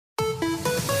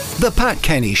The Pat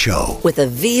Kenny Show with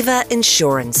Aviva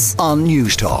Insurance on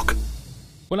News Talk.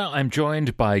 Well, now I'm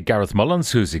joined by Gareth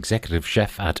Mullins, who's executive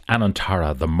chef at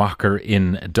Anantara, the Mocker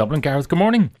in Dublin. Gareth, good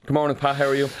morning. Good morning, Pat. How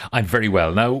are you? I'm very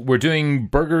well. Now, we're doing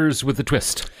burgers with a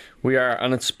twist. We are,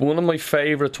 and it's one of my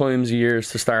favourite times of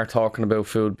years to start talking about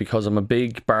food because I'm a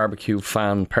big barbecue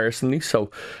fan personally.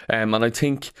 So, and I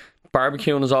think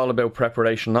barbecuing is all about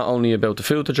preparation, not only about the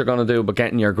food that you're going to do, but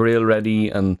getting your grill ready.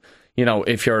 And, you know,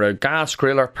 if you're a gas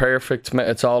griller, perfect.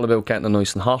 It's all about getting it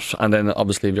nice and hot. And then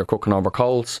obviously if you're cooking over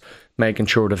coals, making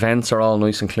sure the vents are all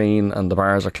nice and clean and the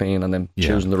bars are clean, and then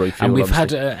choosing the right fuel. And we've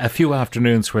obviously had a few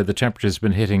afternoons where the temperature's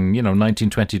been hitting, 19,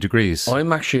 20 degrees.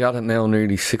 I'm actually at it now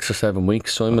nearly 6 or 7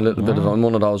 weeks, so I'm a little bit of, I'm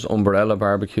one of those umbrella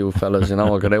barbecue fellas,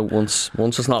 I'll get out once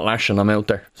it's not lashing, I'm out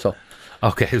there, so.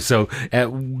 Okay, so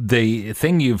the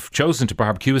thing you've chosen to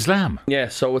barbecue is lamb. Yeah,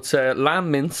 so it's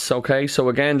lamb mince, okay? So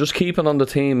again, just keeping on the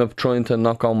theme of trying to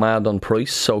not go mad on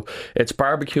price. So it's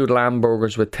barbecued lamb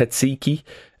burgers with tzatziki,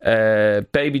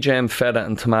 baby gem, feta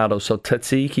and tomato. So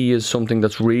tzatziki is something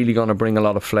that's really going to bring a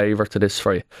lot of flavour to this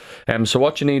for you. So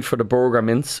what you need for the burger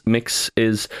mix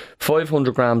is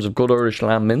 500 grams of good Irish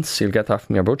lamb mince. You'll get that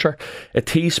from your butcher. A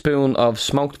teaspoon of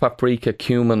smoked paprika,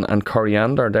 cumin and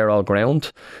coriander. They're all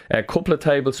ground. A couple of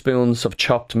tablespoons of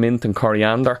chopped mint and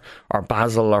coriander, or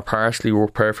basil or parsley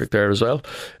work perfect there as well.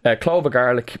 A clove of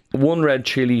garlic, one red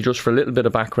chilli just for a little bit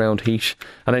of background heat.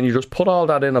 And then you just put all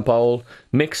that in a bowl,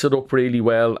 mix it up really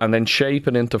well, and then shape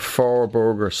it into 4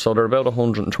 burgers. So they're about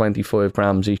 125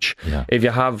 grams each. Yeah. If you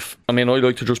have, I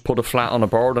like to just put it flat on a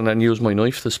board and then use my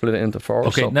knife to split it into 4.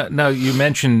 Okay, so. Now you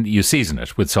mentioned you season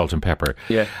it with salt and pepper.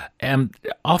 Yeah.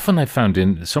 Often I've found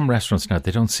in some restaurants now,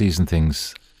 they don't season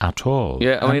things at all.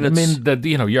 Yeah, I mean that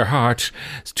your heart,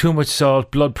 it's too much salt,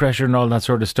 blood pressure and all that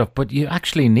sort of stuff, but you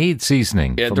actually need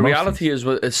seasoning. Yeah, the reality is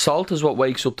salt is what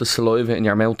wakes up the saliva in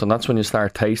your mouth, and that's when you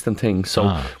start tasting things. So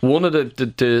one of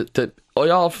the I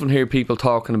often hear people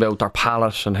talking about their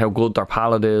palate and how good their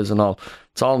palate is and all.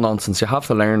 It's all nonsense. You have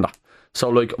to learn that. So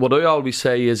like what I always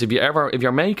say is if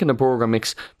you're making a burger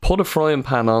mix, put a frying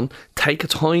pan on, take a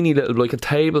tiny little, like a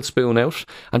tablespoon out,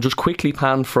 and just quickly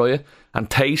pan fry it and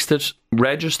taste it,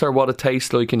 register what it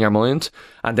tastes like in your mind,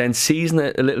 and then season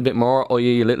it a little bit more,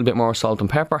 i.e. a little bit more salt and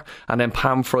pepper, and then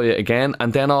pan fry it again,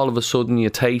 and then all of a sudden you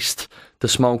taste the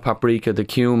smoked paprika, the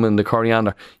cumin, the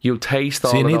coriander. You'll taste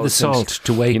all of those things. So you need the salt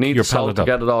to wake your palate up. You need the salt to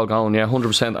get it all going,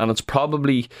 100%, and it's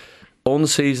probably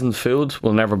unseasoned food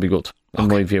will never be good, in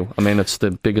my view. It's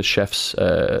the biggest chef's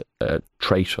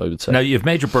trait, I would say. Now, you've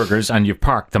made your burgers and you've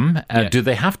parked them. Do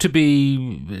they have to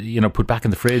be, put back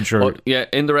in the fridge? Or?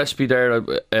 In the recipe there,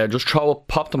 just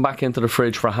pop them back into the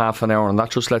fridge for half an hour, and that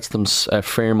just lets them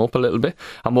firm up a little bit.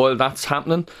 And while that's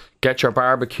happening, get your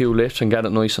barbecue lit and get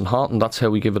it nice and hot, and that's how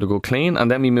we give it a good clean.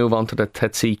 And then we move on to the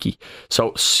tzatziki.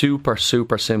 So super,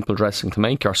 super simple dressing to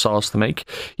make, or sauce to make.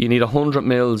 You need 100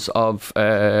 mils of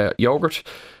yogurt,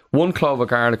 1 clove of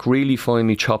garlic, really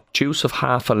finely chopped, juice of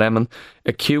half a lemon,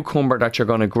 a cucumber that you're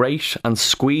going to grate and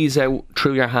squeeze out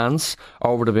through your hands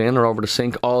over the bin or over the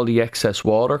sink all the excess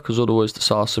water, because otherwise the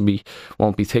sauce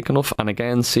won't be thick enough. And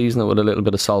again, season it with a little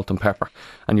bit of salt and pepper.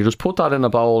 And you just put that in a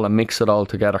bowl and mix it all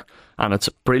together. And it's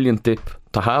a brilliant dip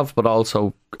to have, but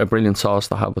also a brilliant sauce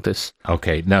to have with this.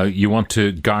 Okay, now you want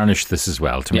to garnish this as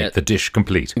well to make the dish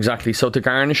complete. Exactly. So to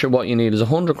garnish it, what you need is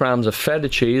 100 grams of feta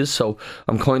cheese. So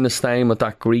I'm kind of staying with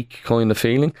that Greek kind of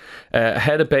feeling. A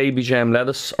head of baby gem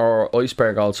lettuce, or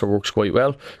iceberg also works quite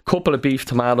well. Couple of beef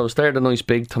tomatoes. They're the nice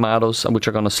big tomatoes, which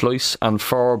you're going to slice, and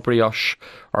 4 brioche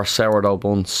or sourdough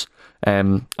buns.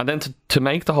 And then to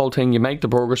make the whole thing, you make the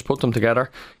burgers, put them together,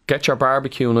 get your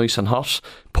barbecue nice and hot,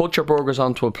 put your burgers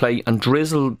onto a plate and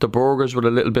drizzle the burgers with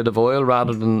a little bit of oil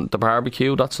rather than the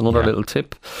barbecue. That's another little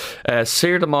tip.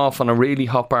 Sear them off on a really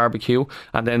hot barbecue,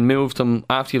 and then move them,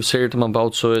 after you've seared them on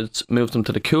both sides, move them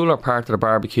to the cooler part of the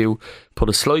barbecue, put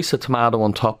a slice of tomato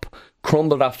on top,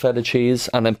 crumble that feta cheese,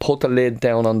 and then put the lid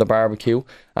down on the barbecue,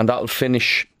 and that'll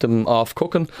finish them off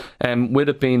cooking. With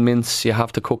it being mince, you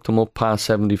have to cook them up past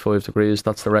 75 degrees.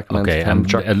 That's the recommended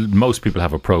temperature. And most people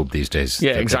have a probe these days.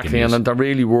 Yeah, exactly, and they're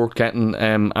really worth getting.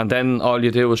 And then all you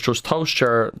do is just toast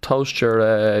your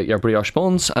brioche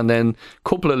buns, and then a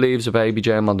couple of leaves of baby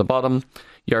gem on the bottom,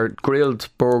 your grilled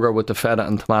burger with the feta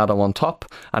and tomato on top,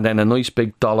 and then a nice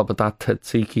big dollop of that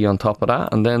tzatziki on top of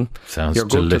that, and then sounds you're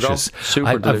good delicious. To go.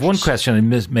 Super delicious. I have one question,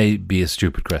 and this may be a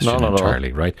stupid question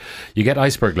entirely, right? You get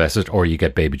iceberg lettuce or you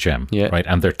get baby gem, right?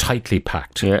 And they're tightly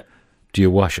packed. Yeah. Do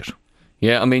you wash it?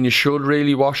 Yeah, I mean, you should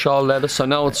really wash all lettuce. I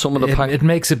know it's some of the It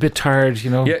makes it a bit tired, you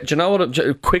know. Yeah, do you know what?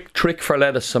 A quick trick for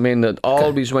lettuce. I mean, that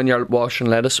always when you're washing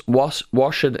lettuce,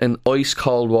 wash it in ice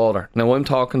cold water. Now, I'm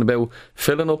talking about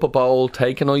filling up a bowl,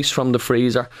 taking ice from the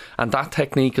freezer, and that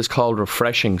technique is called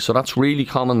refreshing. So that's really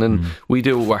common, and we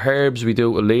do it with herbs, we do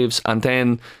it with leaves, and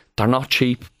then they're not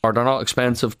cheap or they're not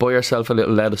expensive. Buy yourself a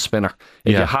little lettuce spinner.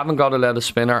 If you haven't got a lettuce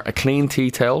spinner, a clean tea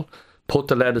towel. Put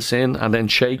the lettuce in and then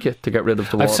shake it to get rid of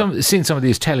the water. I've seen some of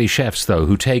these telly chefs, though,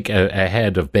 who take a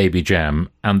head of baby jam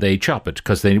and they chop it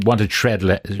because they want it shred.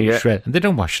 And they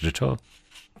don't wash it at all.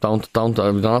 Don't.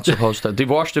 I'm not supposed to. They've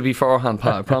washed it beforehand,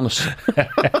 Pat, I promise.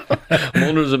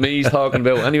 Wonders of me he's talking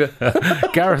about. Anyway.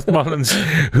 Gareth Mullins,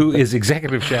 who is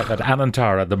executive chef at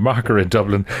Anantara, the Marker in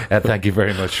Dublin. Thank you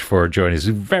very much for joining us.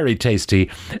 Very tasty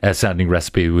sounding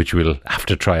recipe, which we'll have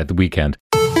to try at the weekend.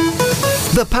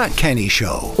 The Pat Kenny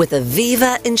Show with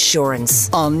Aviva Insurance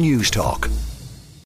on News Talk.